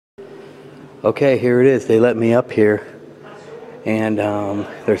Okay, here it is. They let me up here, and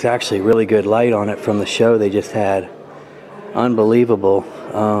there's actually really good light on it from the show they just had. Unbelievable.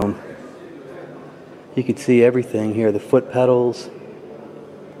 You can see everything here, the foot pedals,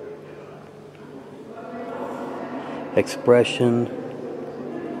 expression.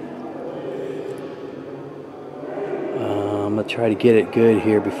 I'm going to try to get it good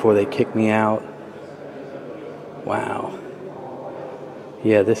here before they kick me out. Wow.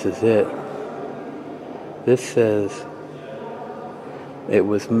 Yeah, this is it. This says it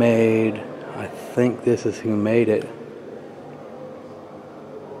was made, I think this is who made it,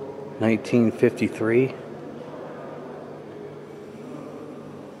 1953.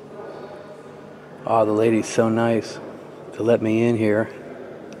 Oh, the lady's so nice to let me in here.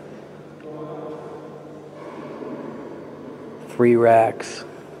 3 racks.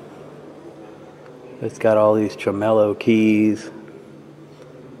 It's got all these tremolo keys.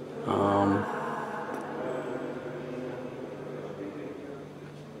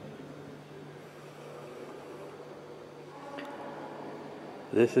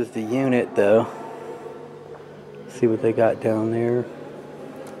 This is the unit, though. See what they got down there.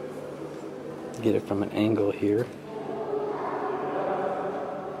 Get it from an angle here.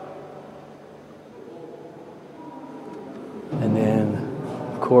 And then,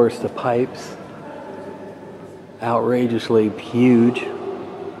 of course, the pipes. Outrageously huge.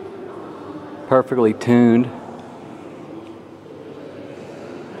 Perfectly tuned.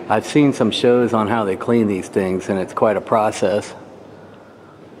 I've seen some shows on how they clean these things, and it's quite a process.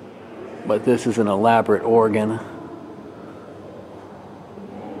 But this is an elaborate organ.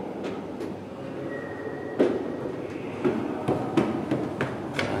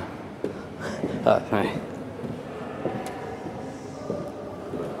 Right.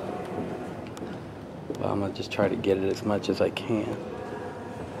 Well, I'm going to just try to get it as much as I can.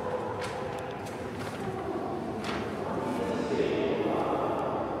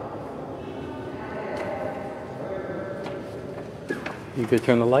 You could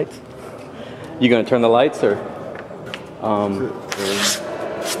turn the lights? You gonna turn the lights, or?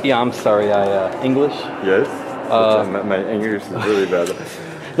 Yeah, I'm sorry. English? Yes. My English is really bad.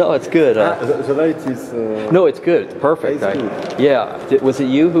 No, it's good. The light is. No, it's good. It's perfect. It's good. Yeah. Was it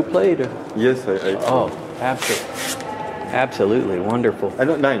you who played? Or? Yes, I. Oh, absolutely wonderful.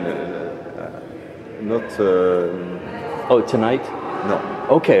 Not nine. Not. Oh, tonight? No.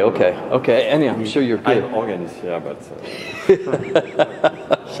 Okay. And I'm sure you're good. I'm organist here, but.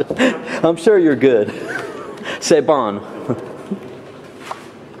 I'm sure you're good. C'est bon.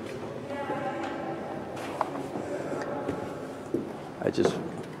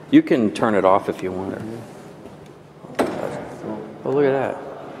 You can turn it off if you want it. Oh, look at that.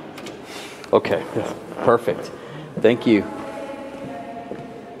 Okay, perfect. Thank you.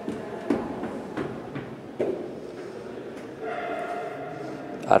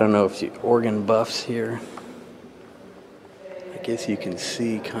 I don't know if the organ buffs here. I guess you can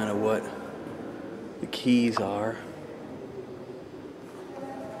see kind of what the keys are.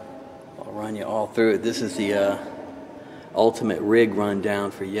 I'll run you all through it. This is the ultimate rig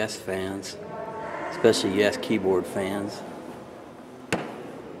rundown for Yes fans, especially Yes keyboard fans.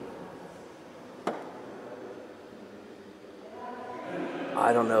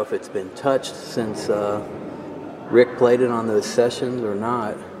 I don't know if it's been touched since Rick played it on those sessions or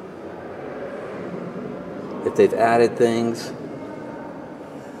not. If they've added things.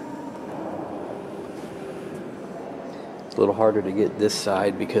 It's a little harder to get this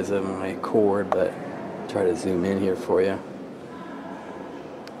side because of my cord, but I'll try to zoom in here for you.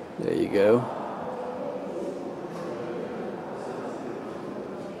 There you go.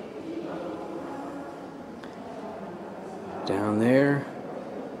 Down there.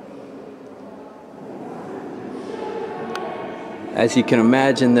 As you can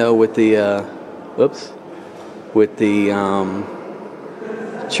imagine, though, with the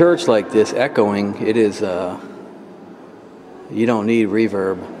church like this echoing, it is you don't need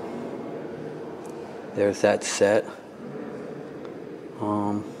reverb. There's that set.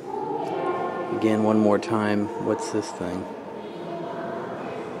 Again, one more time. What's this thing?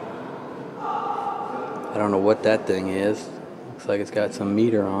 I don't know what that thing is. Looks like it's got some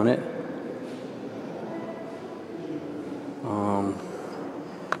meter on it.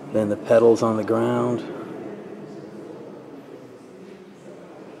 Then the pedals on the ground.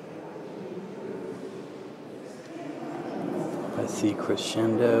 I see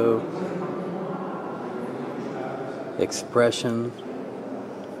crescendo, expression.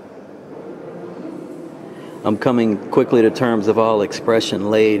 I'm coming quickly to terms of all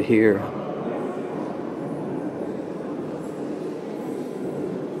expression laid here.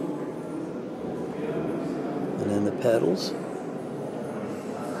 pedals.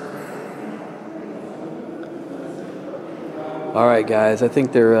 Alright guys, I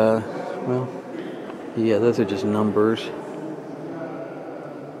think they're, well, yeah, those are just numbers.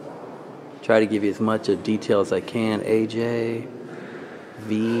 Try to give you as much of detail as I can. AJ,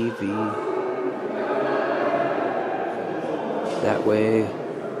 Vevey, that way,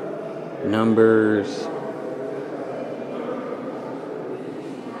 numbers,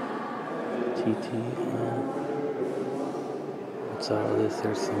 TT, what's all this?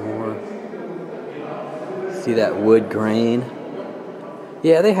 There's some more. See that wood grain?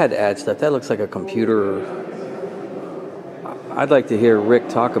 Yeah, they had to add stuff. That looks like a computer. I'd like to hear Rick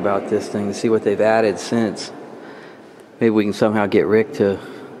talk about this thing and see what they've added since. Maybe we can somehow get Rick to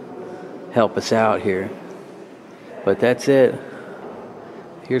help us out here. But that's it.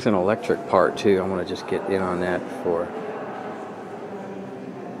 Here's an electric part too. I want to just get in on that before.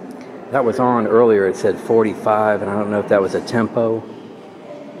 That was on earlier. It said 45, and I don't know if that was a tempo.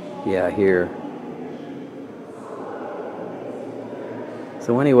 Yeah, here.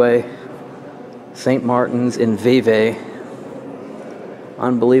 So anyway, St. Martin's in Vevey.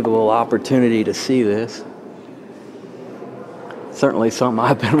 Unbelievable opportunity to see this. Certainly something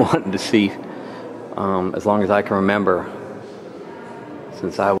I've been wanting to see as long as I can remember,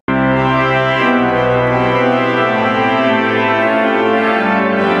 since I